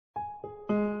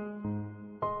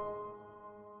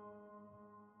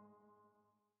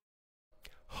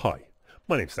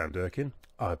My name's Durkin.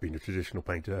 I've been a traditional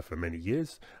painter for many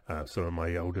years. Some of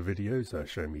my older videos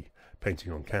show me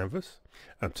painting on canvas.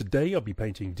 Today I'll be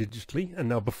painting digitally, and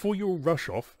now before you all rush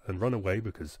off and run away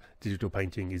because digital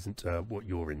painting isn't what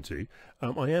you're into,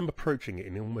 I am approaching it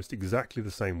in almost exactly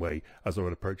the same way as I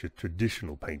would approach a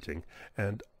traditional painting,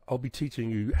 and I'll be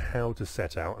teaching you how to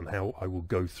set out and how I will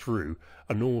go through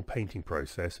a normal painting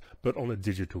process but on a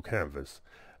digital canvas.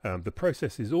 The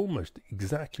process is almost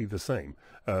exactly the same.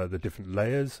 The different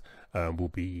layers will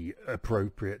be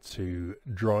appropriate to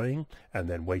drying and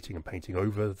then waiting and painting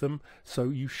over them, so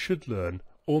you should learn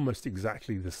almost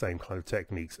exactly the same kind of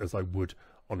techniques as I would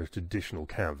on a traditional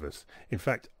canvas. In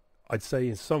fact, I'd say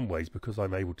in some ways, because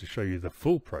I'm able to show you the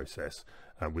full process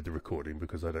with the recording,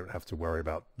 because I don't have to worry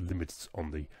about limits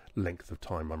on the length of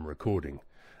time I'm recording,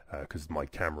 because my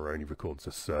camera only records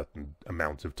a certain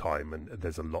amount of time and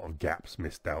there's a lot of gaps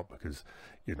missed out because,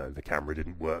 you know, the camera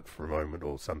didn't work for a moment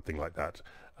or something like that,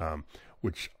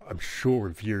 which I'm sure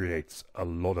infuriates a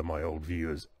lot of my old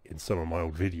viewers in some of my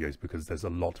old videos, because there's a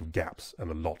lot of gaps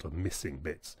and a lot of missing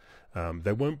bits.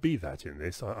 There won't be that in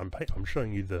this. I'm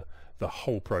showing you the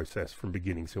whole process from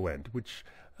beginning to end, which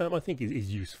I think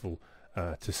is useful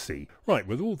to see. Right,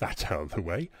 with all that out of the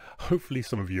way, hopefully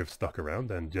some of you have stuck around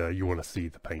and you want to see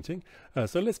the painting.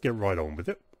 So let's get right on with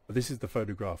it. This is the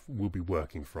photograph we'll be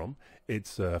working from.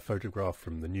 It's a photograph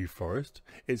from the New Forest.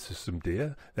 It's some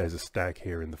deer. There's a stag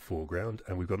here in the foreground,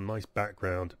 and we've got a nice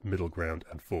background, middle ground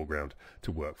and foreground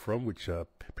to work from, which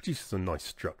produces a nice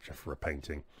structure for a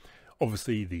painting.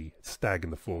 Obviously the stag in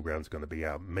the foreground is going to be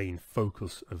our main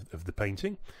focus of the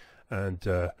painting, and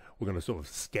we're going to sort of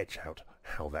sketch out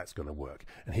how that's going to work.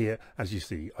 And here, as you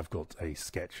see, I've got a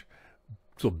sketch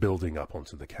sort of building up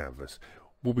onto the canvas.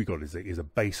 What we got is a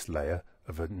base layer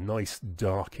of a nice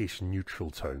darkish neutral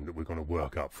tone that we're going to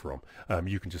work up from.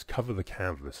 You can just cover the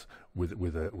canvas with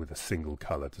a single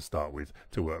color to start with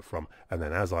to work from, and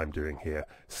then, as I'm doing here,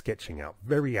 sketching out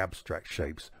very abstract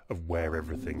shapes of where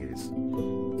everything is.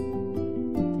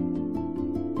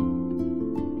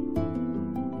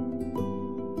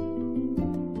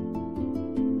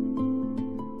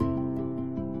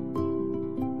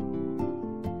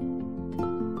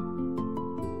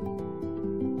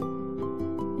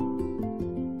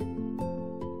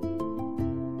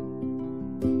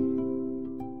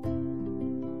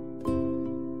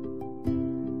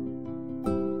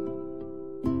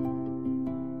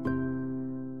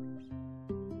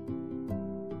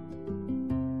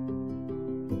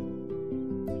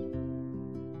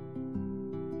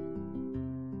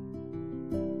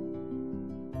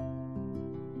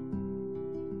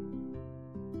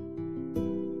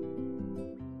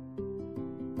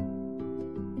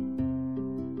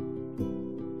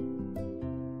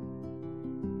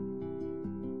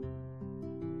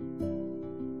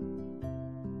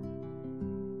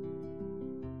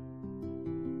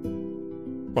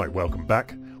 Right, welcome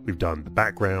back. We've done the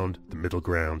background, the middle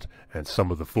ground, and some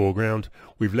of the foreground.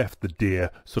 We've left the deer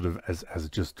sort of as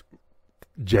just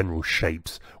general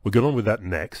shapes. We'll get on with that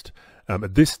next.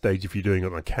 At this stage, if you're doing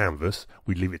it on a canvas,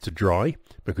 we leave it to dry,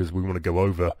 because we want to go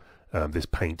over this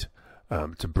paint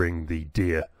to bring the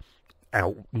deer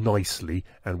out nicely,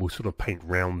 and we'll sort of paint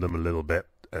round them a little bit,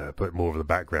 put more of the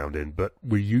background in, but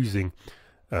we're using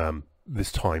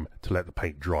this time to let the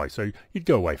paint dry. So you'd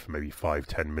go away for maybe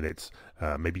 5-10 minutes,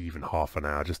 maybe even half an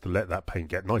hour, just to let that paint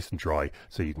get nice and dry,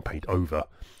 so you can paint over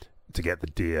to get the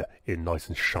deer in nice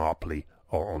and sharply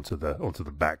onto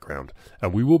the background.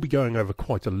 And we will be going over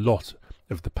quite a lot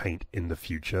of the paint in the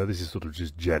future. This is sort of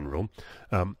just general.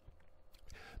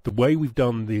 The way we've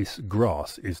done this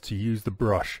grass is to use the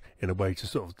brush in a way to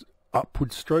sort of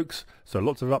upward strokes, so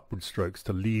lots of upward strokes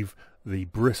to leave the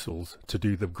bristles to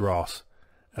do the grass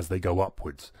as they go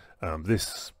upwards.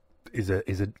 This is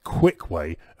a quick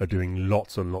way of doing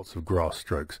lots and lots of grass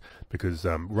strokes, because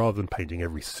rather than painting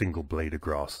every single blade of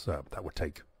grass, that would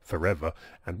take forever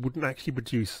and wouldn't actually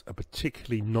produce a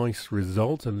particularly nice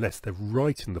result unless they're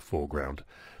right in the foreground.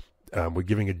 We're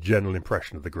giving a general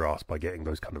impression of the grass by getting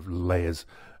those kind of layers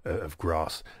of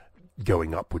grass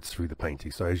going upwards through the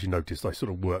painting. So as you noticed, I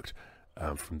sort of worked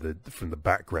from the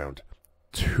background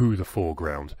to the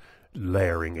foreground,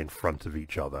 layering in front of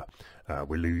each other.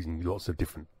 We're losing lots of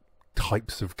different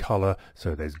types of color,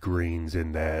 so there's greens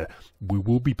in there. We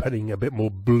will be putting a bit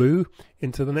more blue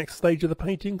into the next stage of the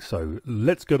painting, so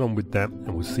let's get on with that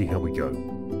and we'll see how we go.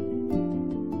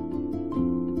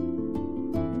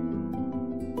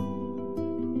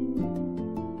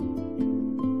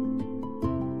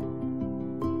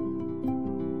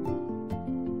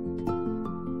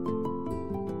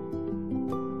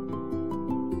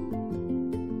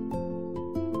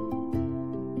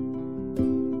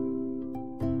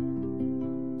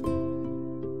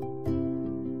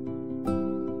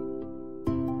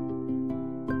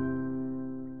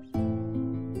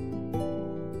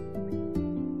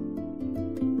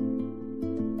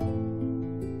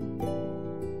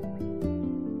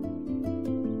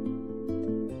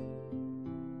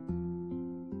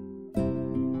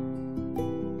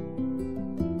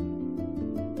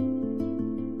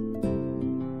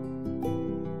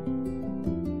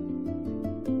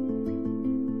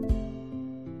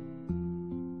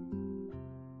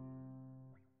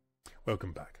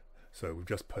 Welcome back. So we've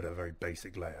just put a very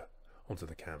basic layer onto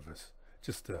the canvas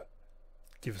just to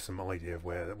give us some idea of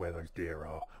where those deer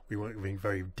are. We weren't being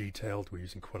very detailed. We're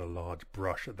using quite a large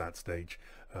brush at that stage.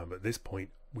 At this point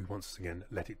we once again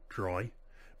let it dry,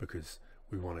 because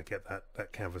we want to get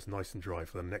that canvas nice and dry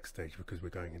for the next stage, because we're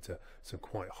going into some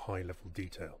quite high level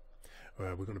detail.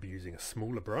 We're going to be using a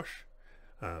smaller brush.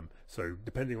 So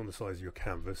depending on the size of your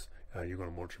canvas, you're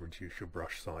going to want to reduce your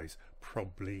brush size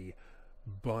probably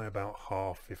by about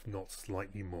half, if not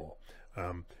slightly more.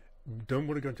 Don't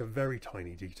want to go into very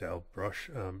tiny detail brush,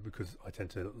 because I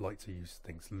tend to like to use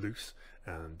things loose,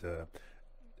 and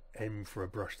aim for a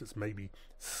brush that's maybe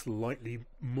slightly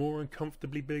more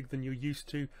uncomfortably big than you're used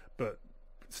to, but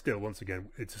still, once again,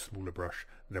 it's a smaller brush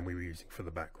than we were using for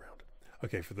the background.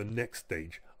 Okay, for the next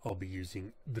stage I'll be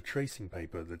using the tracing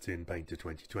paper that's in Painter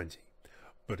 2020,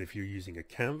 but if you're using a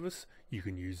canvas you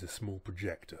can use a small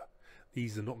projector.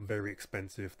 These are not very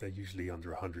expensive. They're usually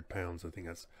under £100. I think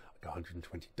that's like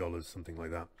 $120, something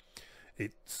like that.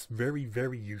 It's very,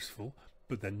 very useful,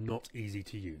 but they're not easy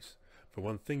to use. For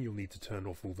one thing, you'll need to turn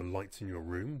off all the lights in your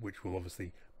room, which will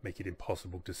obviously make it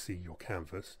impossible to see your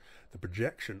canvas. The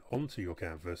projection onto your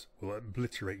canvas will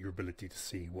obliterate your ability to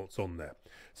see what's on there.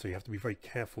 So you have to be very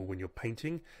careful when you're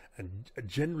painting, and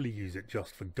generally use it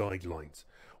just for guidelines.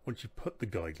 Once you put the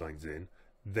guidelines in,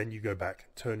 then you go back,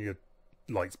 turn your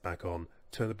lights back on,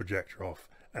 turn the projector off,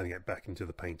 and get back into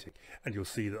the painting. And you'll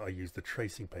see that I use the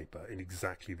tracing paper in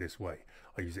exactly this way.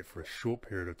 I use it for a short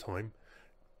period of time,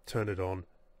 turn it on,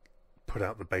 put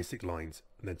out the basic lines,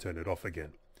 and then turn it off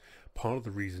again. Part of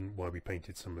the reason why we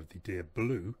painted some of the deer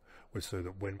blue was so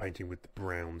that when painting with the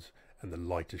browns and the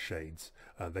lighter shades,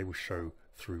 they will show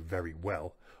through very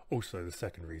well. Also, the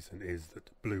second reason is that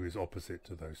blue is opposite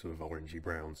to those sort of orangey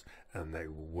browns, and they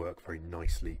will work very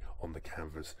nicely on the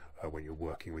canvas when you're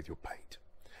working with your paint.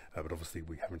 But obviously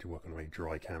we're having to work on a very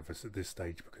dry canvas at this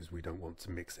stage, because we don't want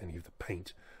to mix any of the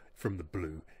paint from the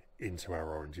blue into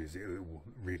our oranges. It will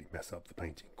really mess up the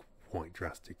painting quite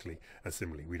drastically, and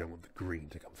similarly we don't want the green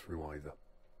to come through either.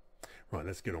 Right,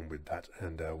 let's get on with that,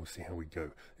 and we'll see how we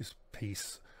go. This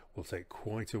piece will take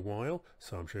quite a while,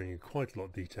 so I'm showing you quite a lot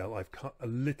of detail. I've cut a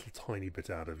little tiny bit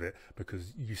out of it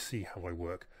because you see how I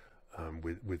work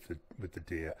with the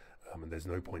deer, and there's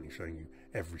no point in showing you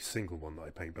every single one that I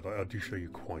paint, but I do show you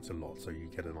quite a lot, so you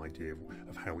get an idea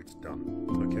of how it's done.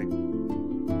 Okay.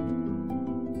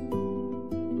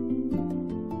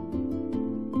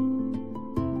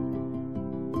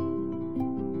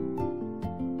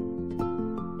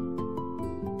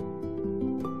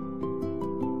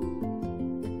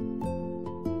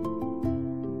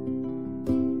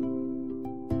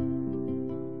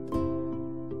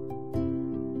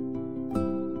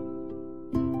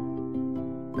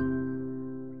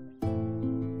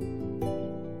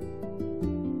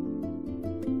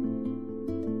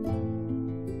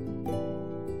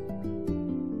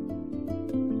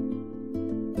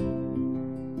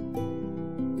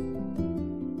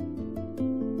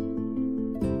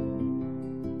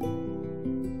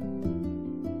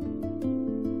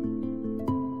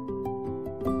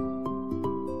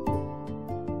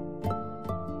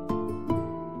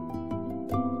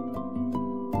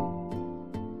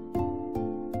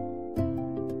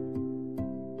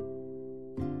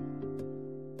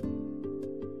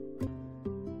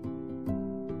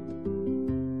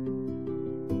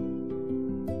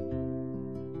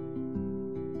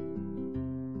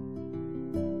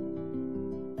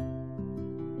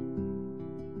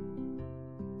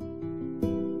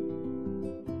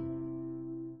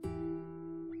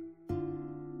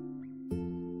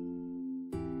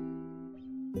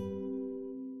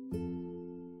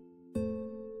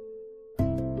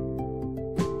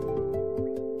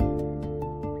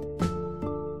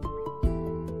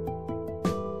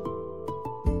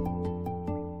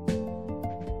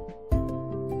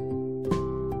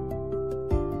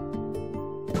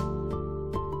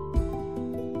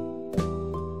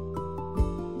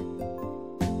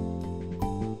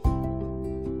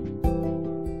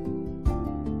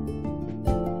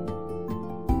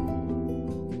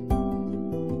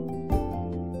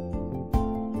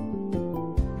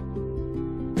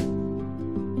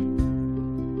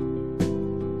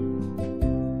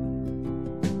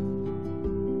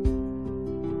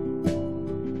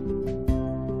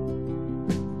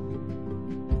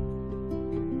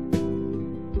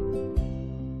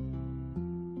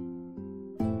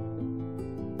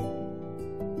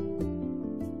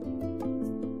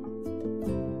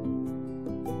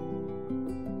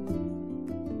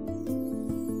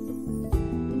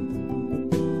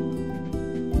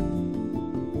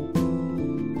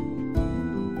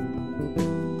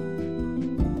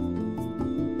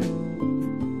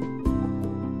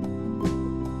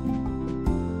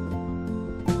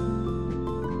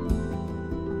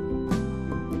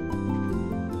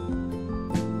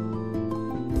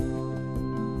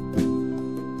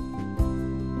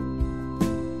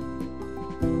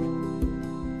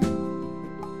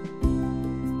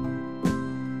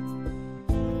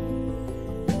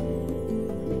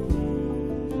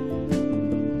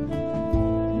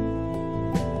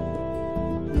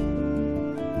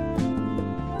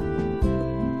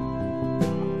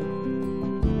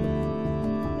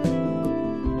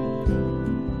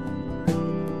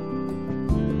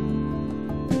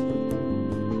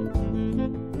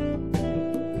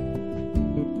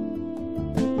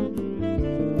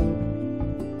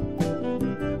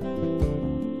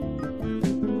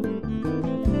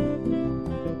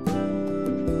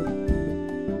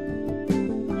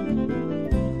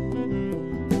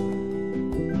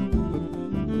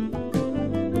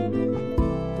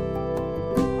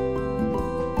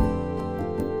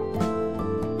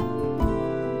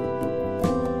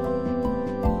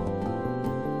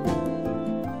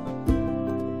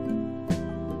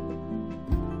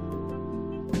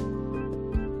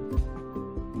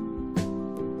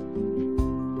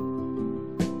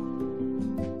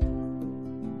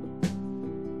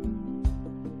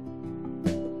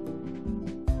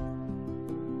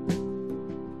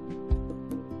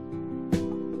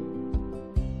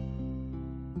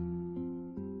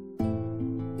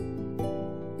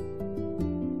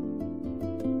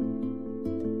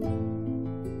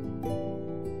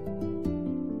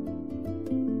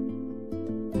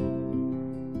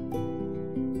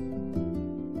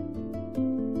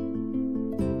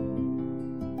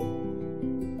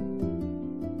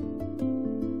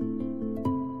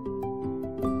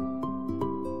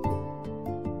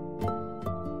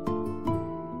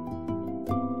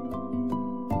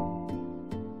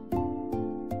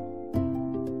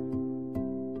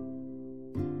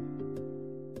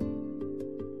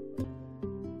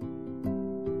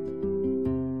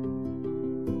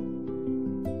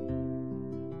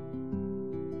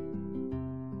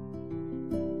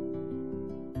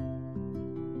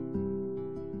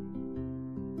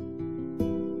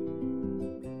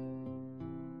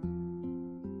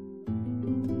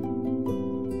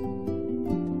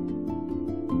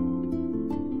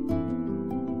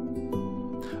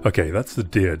 Okay, that's the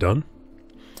deer done.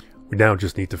 We now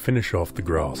just need to finish off the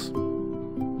grass.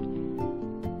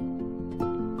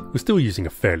 We're still using a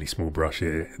fairly small brush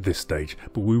here at this stage,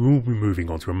 but we will be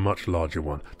moving on to a much larger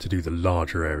one to do the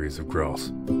larger areas of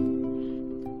grass.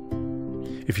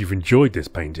 If you've enjoyed this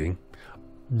painting,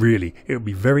 really, it would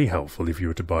be very helpful if you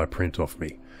were to buy a print off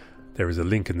me. There is a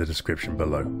link in the description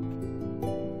below.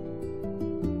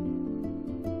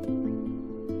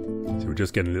 So we're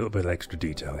just getting a little bit of extra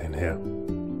detail in here.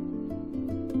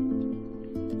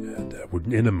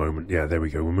 And in a moment, yeah, there we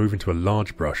go. We'll move into a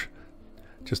large brush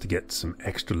just to get some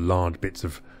extra large bits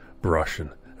of brush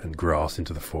and grass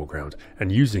into the foreground,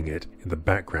 and using it in the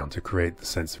background to create the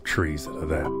sense of trees that are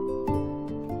there.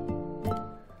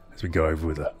 As we go over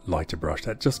with a lighter brush,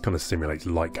 that just kind of simulates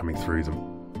light coming through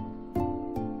them.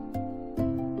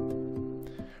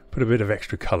 Put a bit of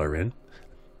extra colour in,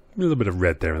 a little bit of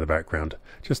red there in the background,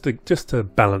 just to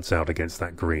balance out against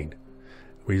that green.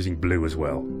 We're using blue as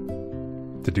well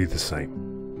to do the same.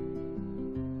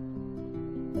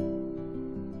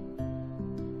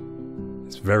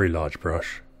 It's a very large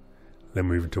brush. Then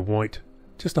move into white,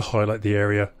 just to highlight the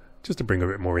area, just to bring a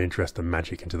bit more interest and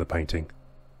magic into the painting.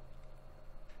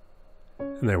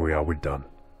 And there we are, we're done.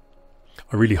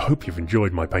 I really hope you've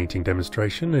enjoyed my painting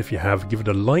demonstration. If you have, give it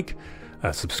a like,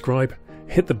 subscribe,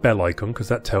 hit the bell icon because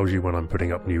that tells you when I'm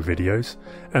putting up new videos,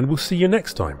 and we'll see you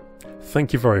next time.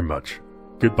 Thank you very much.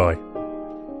 Goodbye.